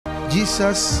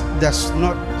Jesus does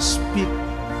not speak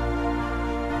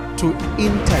to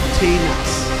entertain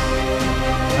us,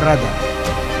 rather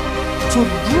to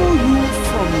draw you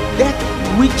from that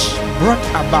which brought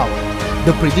about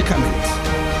the predicament.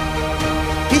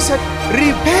 He said,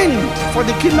 repent, for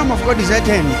the kingdom of God is at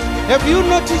hand. Have you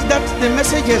noticed that the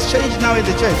message has changed now in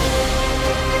the church?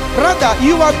 Rather,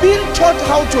 you are being taught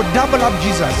how to double up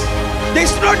Jesus.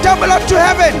 There's no double up to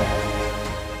heaven.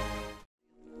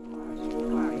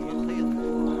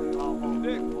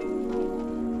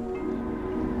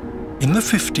 In the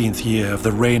 15th year of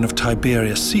the reign of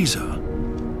Tiberius Caesar,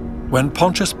 when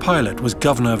Pontius Pilate was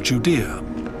governor of Judea,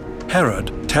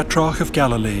 Herod, tetrarch of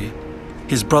Galilee,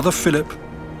 his brother Philip,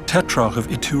 tetrarch of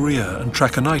Iturea and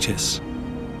Trachonitis,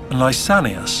 and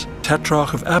Lysanias,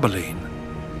 tetrarch of Abilene,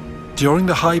 during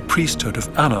the high priesthood of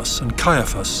Annas and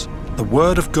Caiaphas, the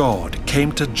word of God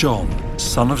came to John,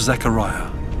 son of Zechariah,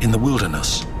 in the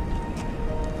wilderness.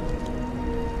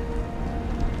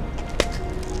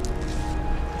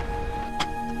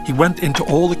 He went into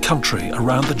all the country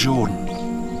around the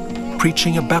Jordan,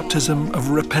 preaching a baptism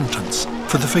of repentance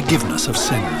for the forgiveness of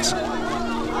sins,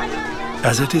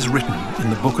 as it is written in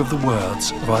the book of the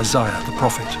words of Isaiah the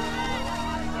prophet.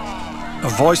 A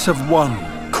voice of one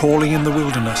calling in the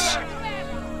wilderness,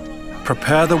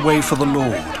 prepare the way for the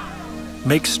Lord,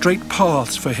 make straight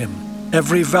paths for him.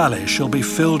 Every valley shall be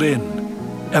filled in,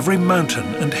 every mountain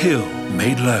and hill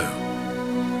made low.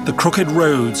 The crooked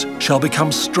roads shall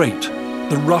become straight,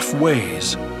 the rough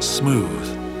ways smooth,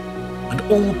 and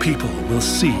all people will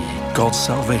see God's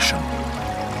salvation.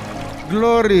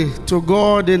 Glory to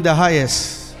God in the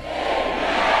highest.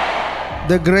 Amen.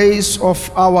 The grace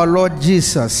of our Lord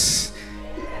Jesus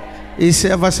is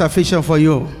ever sufficient for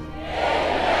you.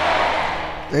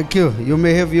 Amen. Thank you. You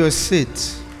may have your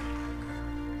seat.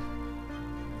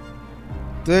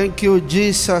 Thank you,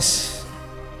 Jesus,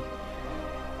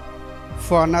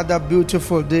 for another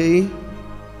beautiful day.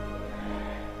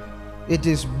 It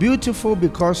is beautiful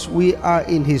because we are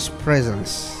in His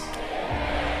presence.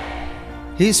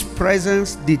 His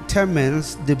presence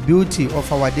determines the beauty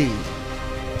of our day.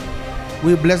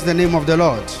 We bless the name of the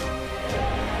Lord.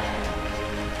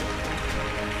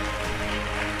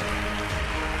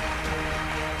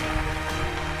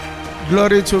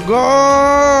 Glory to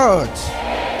God.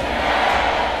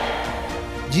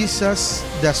 Jesus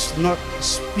does not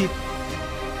speak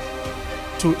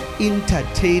to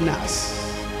entertain us,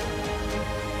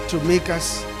 to make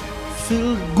us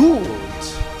feel good,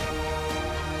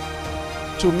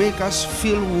 to make us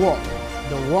feel warm,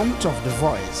 the warmth of the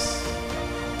voice.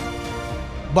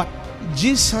 But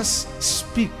Jesus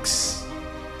speaks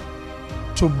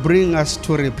to bring us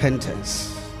to repentance.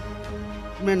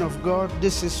 Men of God,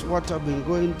 this is what I've been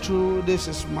going through. This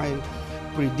is my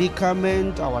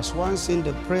predicament. I was once in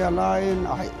the prayer line.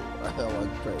 I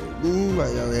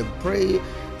pray,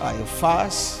 I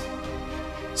fast.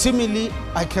 Seemingly,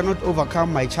 I cannot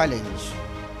overcome my challenge.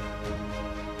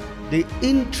 The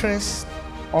interest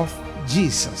of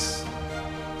Jesus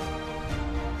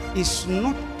is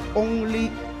not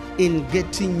only in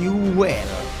getting you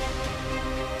well,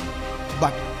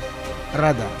 but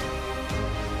rather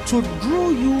to draw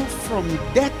you from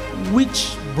that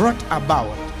which brought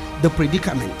about the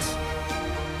predicament.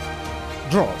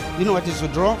 Draw. You know what is to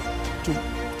draw?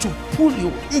 To pull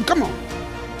you. Come on.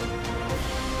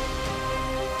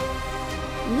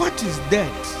 What is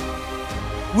that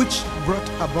which brought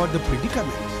about the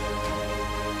predicament?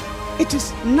 It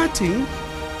is nothing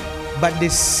but the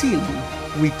sin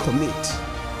we commit.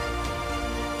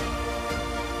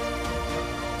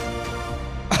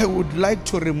 I would like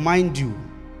to remind you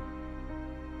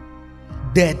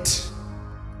that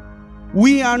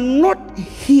we are not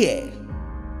here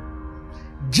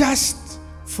just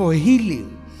for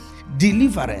healing,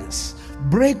 deliverance,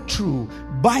 breakthrough,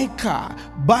 buy car,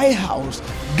 buy house,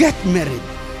 get married.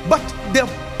 But the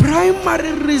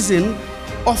primary reason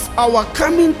of our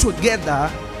coming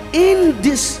together in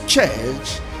this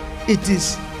church, it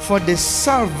is for the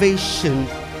salvation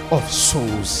of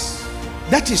souls.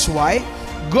 That is why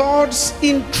God's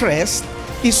interest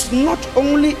is not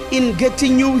only in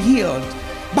getting you healed,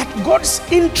 but God's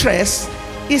interest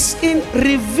is in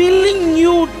revealing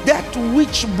you that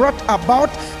which brought about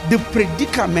the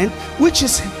predicament, which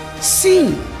is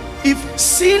sin. If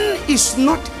sin is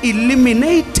not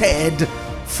eliminated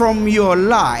from your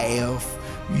life,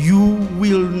 you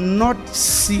will not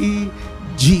see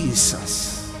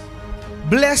Jesus.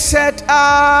 Blessed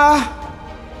are,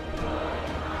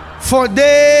 for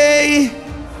they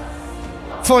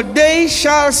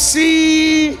shall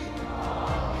see.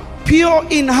 Pure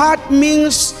in heart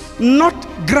means not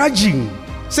grudging.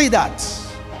 Say that.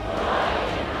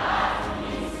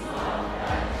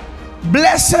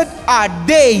 Blessed are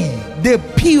they, the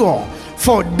pure,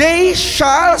 for they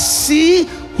shall see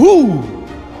who?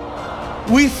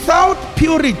 Without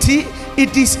purity,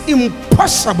 it is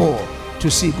impossible to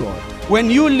see God.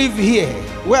 When you live here,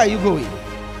 where are you going?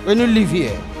 When you live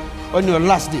here on your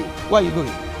last day, where are you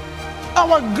going?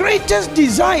 Our greatest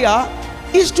desire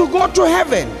is to go to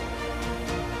heaven.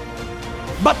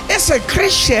 But as a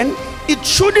Christian, it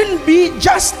shouldn't be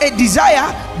just a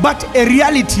desire, but a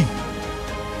reality.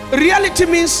 Reality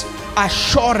means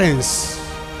assurance.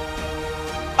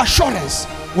 Assurance.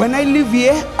 When I live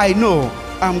here, I know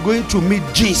I'm going to meet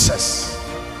Jesus.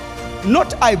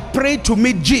 Not I pray to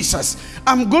meet Jesus.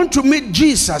 I'm going to meet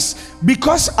Jesus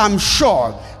because I'm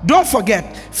sure. Don't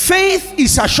forget, faith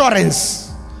is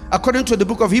assurance. According to the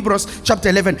book of Hebrews chapter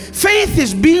 11, faith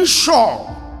is being sure.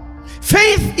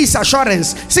 Faith is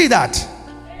assurance. See that?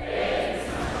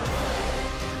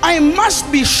 I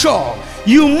must be sure.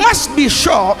 You must be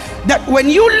sure that when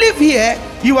you live here,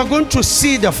 you are going to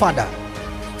see the Father.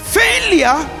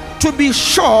 Failure to be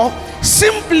sure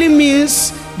simply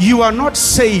means you are not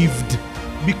saved,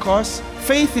 because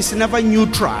faith is never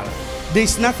neutral. There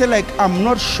is nothing like I'm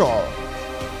not sure.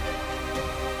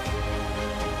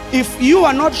 If you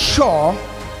are not sure,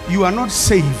 you are not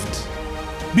saved,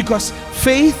 because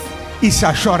faith is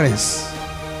assurance.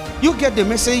 You get the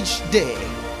message there.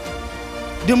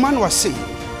 The man was saying,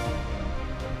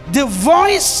 the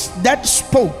voice that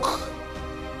spoke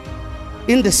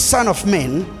in the Son of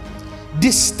Man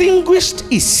distinguished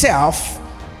itself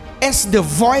as the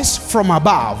voice from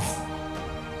above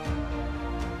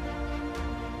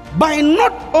by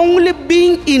not only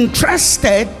being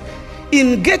interested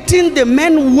in getting the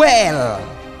man well,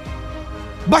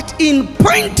 but in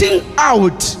pointing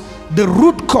out the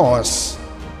root cause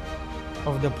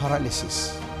of the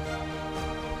paralysis.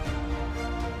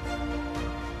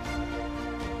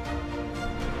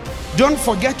 Don't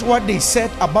forget what they said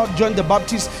about John the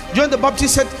Baptist. John the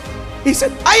Baptist said, he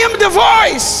said, I am the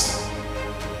voice.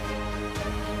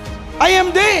 I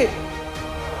am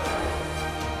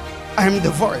the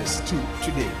voice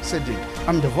today, Cedric.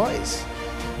 I'm the voice.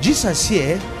 Jesus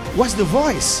here was the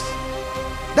voice.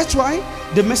 That's why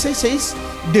the message says,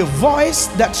 the voice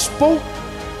that spoke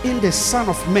in the Son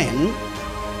of Man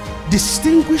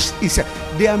distinguished itself.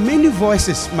 There are many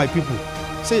voices, my people.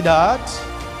 Say that.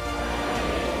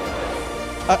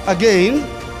 Again.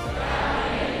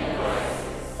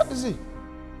 What is it?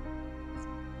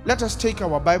 Let us take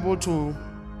our Bible to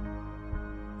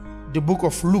the book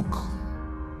of Luke.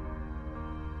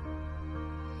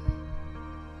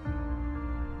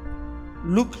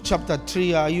 Luke chapter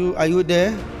 3. Are you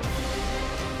there?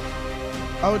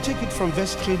 I will take it from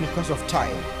verse 3 because of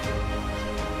time.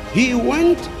 He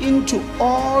went into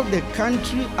all the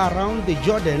country around the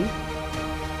Jordan,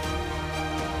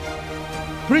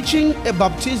 preaching a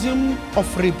baptism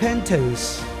of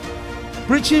repentance.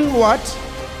 Preaching what?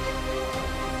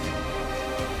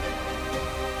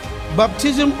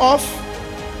 Baptism of?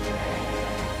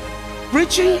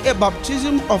 Preaching a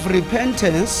baptism of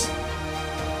repentance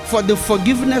for the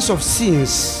forgiveness of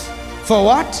sins. For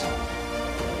what?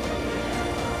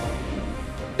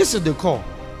 This is the call.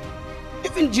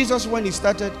 Even Jesus, when he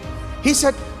started, he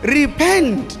said,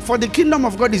 repent, for the kingdom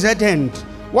of God is at hand.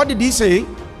 What did he say?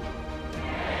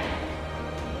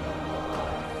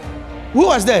 Who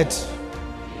was that?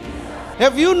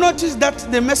 Have you noticed that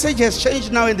the message has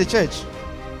changed now in the church?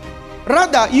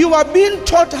 Rather, you are being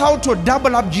taught how to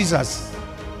double up Jesus.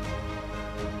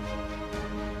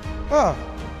 Oh.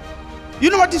 You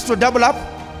know what is to double up?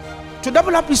 To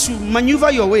double up is to maneuver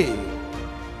your way.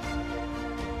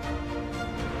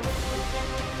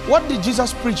 What did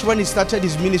Jesus preach when he started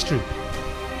his ministry?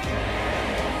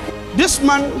 This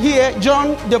man here,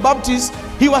 John the Baptist,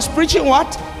 he was preaching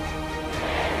what?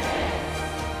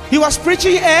 He was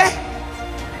preaching a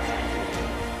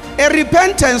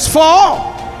repentance for.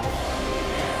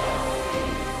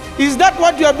 Is that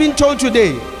what you are being told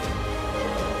today?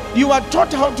 You are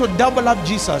taught how to double up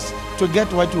Jesus to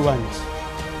get what you want.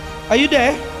 Are you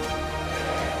there?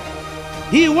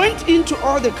 He went into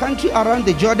all the country around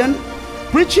the Jordan,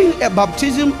 preaching a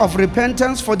baptism of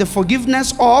repentance for the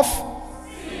forgiveness of.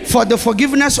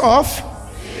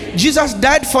 Jesus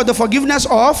died for the forgiveness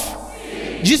of.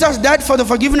 Jesus died for the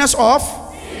forgiveness of.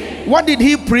 What did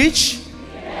he preach?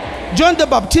 John the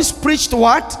Baptist preached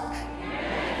what?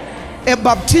 A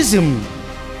baptism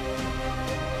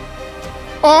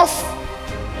of.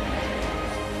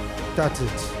 That's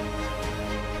it.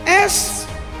 As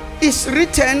is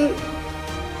written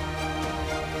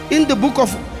in the book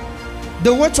of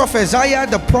the words of Isaiah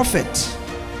the prophet,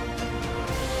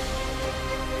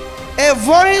 a a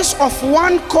voice of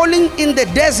one calling in the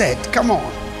desert. Come on.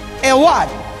 A what?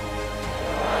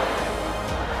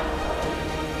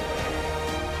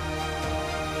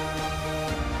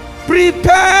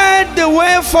 Prepare the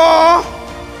way for.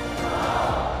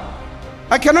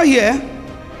 I cannot hear.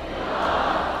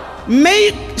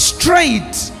 Make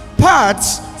straight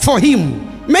paths for him.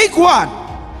 Make what?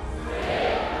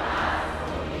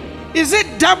 Is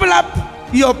it double up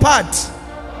your path?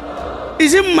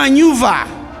 Is it maneuver?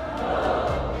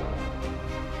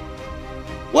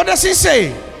 What does he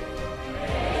say?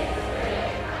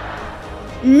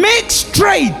 Make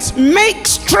straight,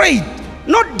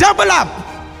 not double up.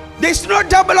 There's no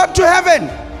double up to heaven.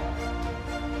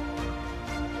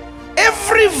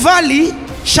 Every valley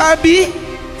shall be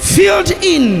filled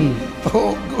in.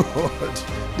 Oh God,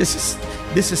 this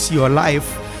is your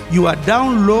life. You are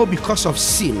down low because of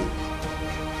sin.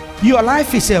 Your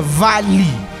life is a valley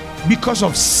because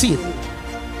of sin.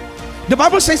 The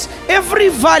Bible says every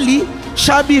valley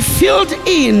shall be filled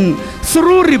in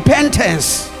through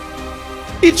repentance.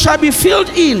 It shall be filled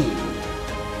in.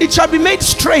 It shall be made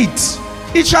straight.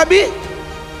 It shall be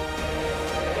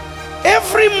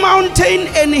every mountain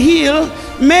and hill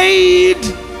made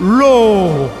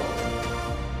low.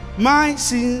 My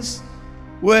sins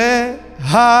were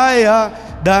higher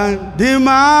than the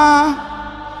mountain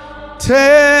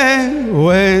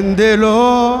when the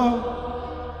Lord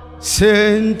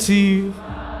sent you.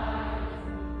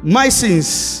 My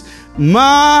sins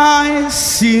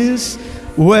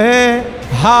were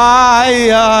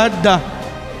higher than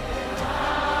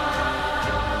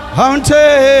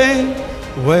mountain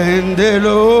when the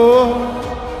Lord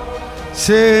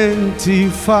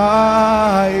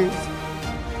sanctified.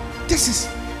 This is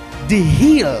the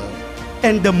hill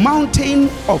and the mountain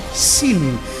of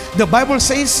sin. The Bible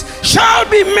says shall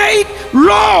be made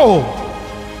low,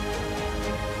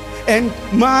 and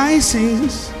my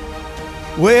sins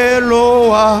were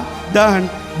lower than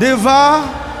the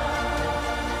valley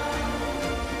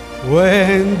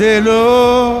when the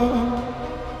Lord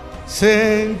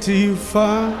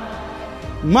sanctified.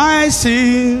 My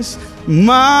sins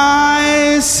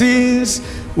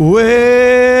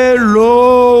were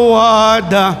lower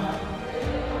than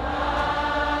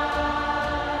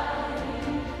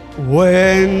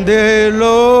when the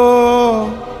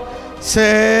Lord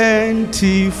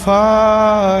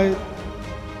sanctified.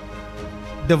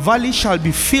 The valley shall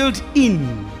be filled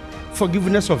in,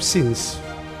 forgiveness of sins,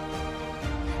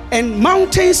 and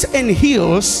mountains and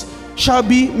hills shall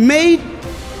be made.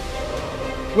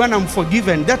 When I'm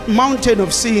forgiven, that mountain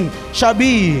of sin shall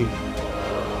be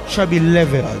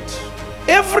leveled.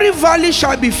 Every valley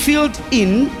shall be filled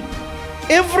in,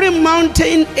 every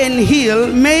mountain and hill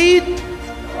made.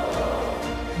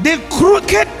 The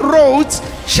crooked roads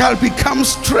shall become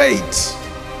straight.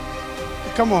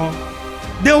 Come on.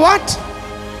 The what?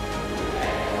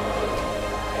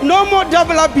 No more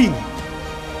double upping.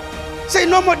 Say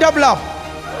no more double up.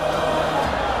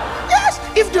 Yes,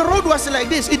 if the road was like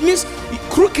this, it means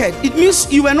crooked. It means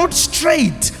you were not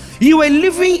straight. You were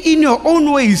living in your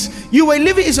own ways. You were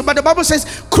living, but the Bible says,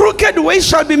 crooked ways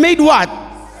shall be made what?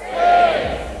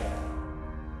 Straight.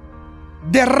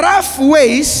 The rough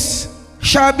ways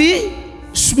shall be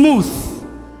smooth,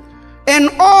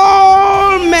 and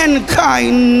all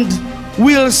mankind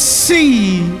will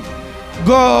see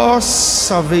God's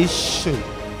salvation.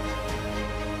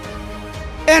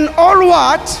 And all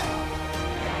what?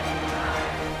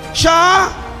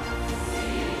 Shall?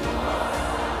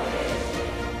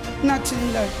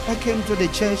 Nothing like, I came to the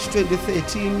church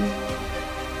 2013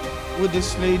 with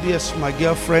this lady as my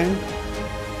girlfriend.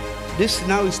 This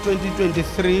now is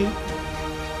 2023.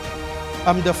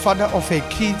 I'm the father of a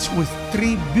kid with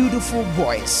 3 beautiful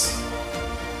boys.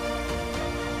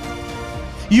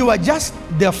 You are just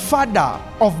the father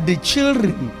of the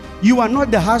children. You are not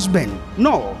the husband.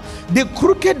 No. The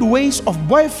crooked ways of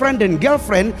boyfriend and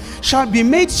girlfriend shall be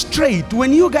made straight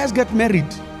when you guys get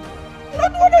married.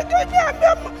 Not what I do.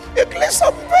 At least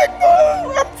I'm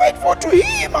faithful. I'm faithful to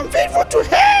him. I'm faithful to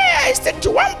her. I stick to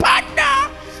one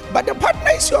partner. But the partner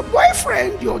is your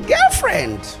boyfriend, your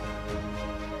girlfriend.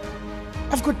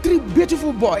 I've got 3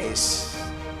 beautiful boys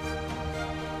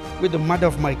with the mother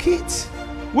of my kids.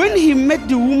 When he met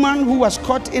the woman who was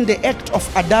caught in the act of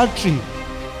adultery,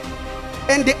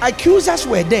 and the accusers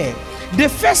were there, the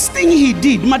first thing he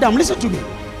did, madam, listen to me.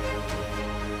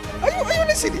 Are you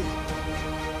listening?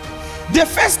 The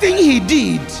first thing he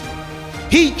did,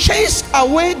 he chased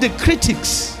away the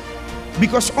critics,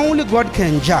 because only God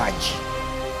can judge.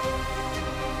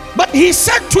 But he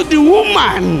said to the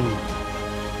woman,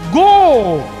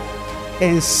 go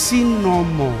and sin no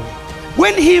more.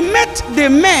 When he met the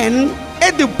men,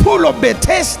 at the pool of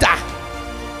Bethesda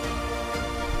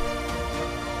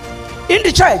in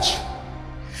the church,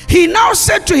 he now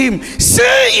said to him,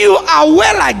 "See, you are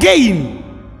well again.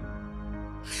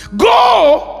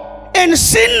 Go and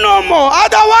sin no more,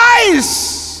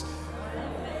 otherwise."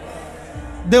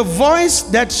 The voice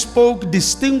that spoke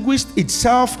distinguished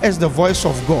itself as the voice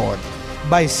of God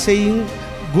by saying,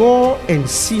 "Go and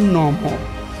sin no more."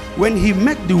 When he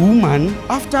met the woman,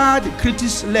 after the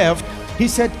critics left, he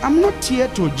said, "I'm not here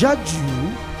to judge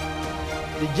you.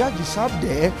 The judge is up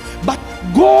there, but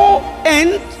go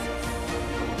and..."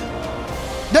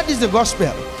 That is the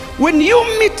gospel. When you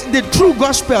meet the true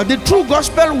gospel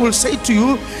will say to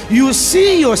you, you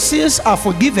see your sins are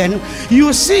forgiven,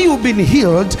 you see you've been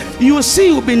healed, you see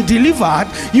you've been delivered,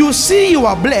 you see you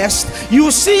are blessed,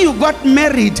 you see you got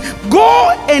married.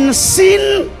 Go and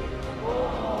sin.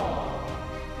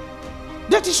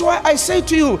 That is why I say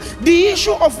to you, the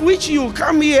issue of which you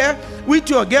come here with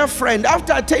your girlfriend,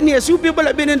 after 10 years, you people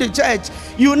have been in the church,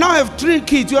 you now have 3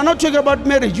 kids, you are not talking about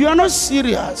marriage, you are not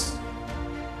serious.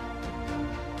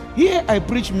 Here I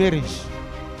preach marriage.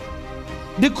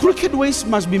 The crooked ways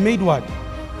must be made what?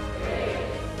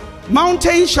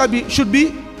 Mountains should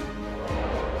be,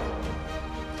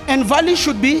 and valleys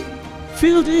should be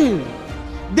filled in.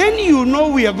 Then you know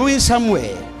we are going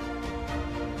somewhere.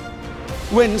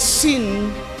 When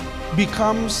sin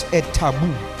becomes a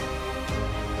taboo,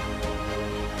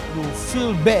 you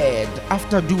feel bad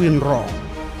after doing wrong.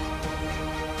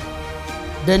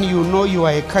 Then you know you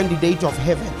are a candidate of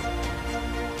heaven.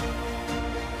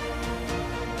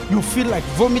 You feel like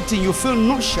vomiting, you feel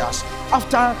nauseous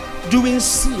after doing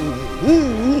sin.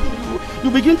 You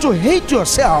begin to hate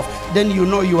yourself, then you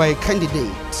know you are a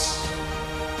candidate.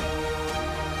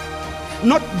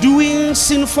 Not doing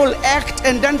sinful act,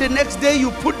 and then the next day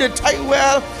you put the tie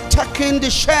well, tuck in the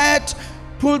shirt,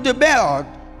 pull the belt.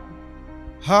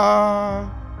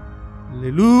 Hallelujah.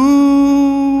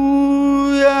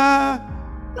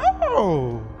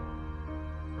 No.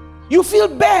 You feel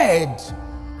bad.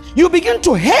 You begin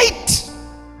to hate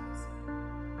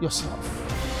yourself.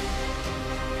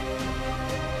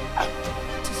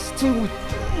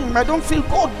 I don't feel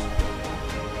good.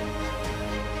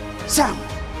 Some,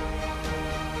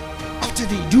 after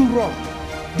they do wrong,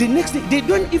 the next day they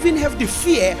don't even have the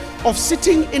fear of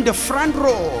sitting in the front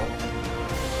row,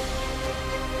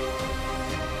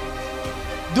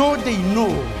 though they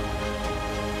know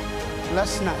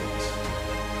last night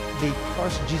they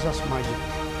cursed Jesus' margin.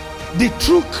 The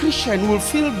true Christian will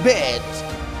feel bad.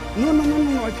 No,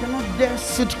 I cannot dare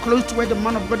sit close to where the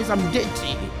man of God is. I'm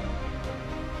dirty.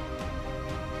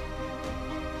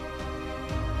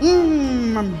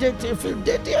 I'm dirty. I feel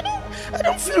dirty. I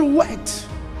don't feel wet.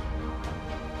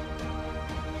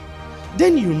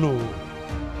 Then you know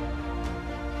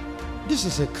this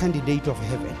is a candidate of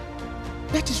heaven.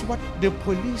 That is what the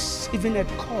police, even at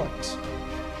court,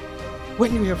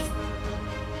 when you have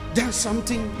done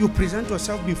something, you present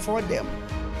yourself before them.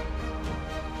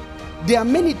 There are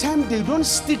many times they don't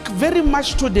stick very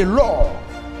much to the law.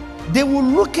 They will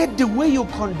look at the way you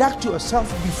conduct yourself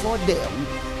before them.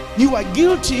 You are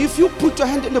guilty. If you put your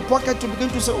hand in the pocket to begin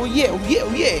to say, oh yeah,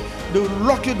 they will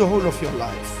lock you the whole of your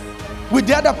life. With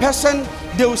the other person,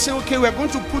 they will say, okay, we're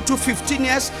going to put you 15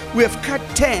 years, we have cut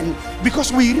 10,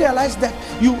 because we realize that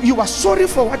you are sorry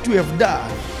for what you have done.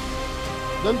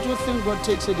 Don't you think God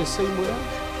takes it the same way?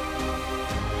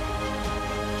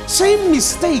 Same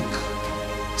mistake,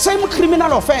 same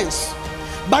criminal offense,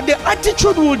 but the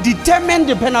attitude will determine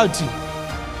the penalty.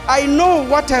 I know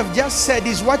what I've just said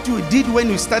is what you did when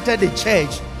you started the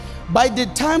church. By the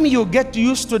time you get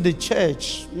used to the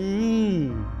church,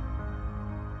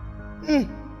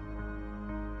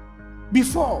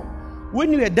 before,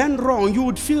 when you had done wrong, you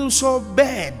would feel so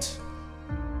bad.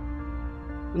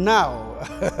 Now,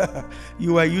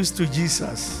 you are used to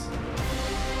Jesus.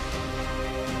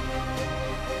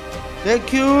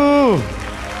 Thank you.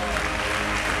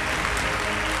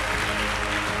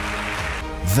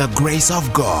 The grace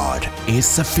of God is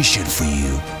sufficient for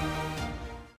you.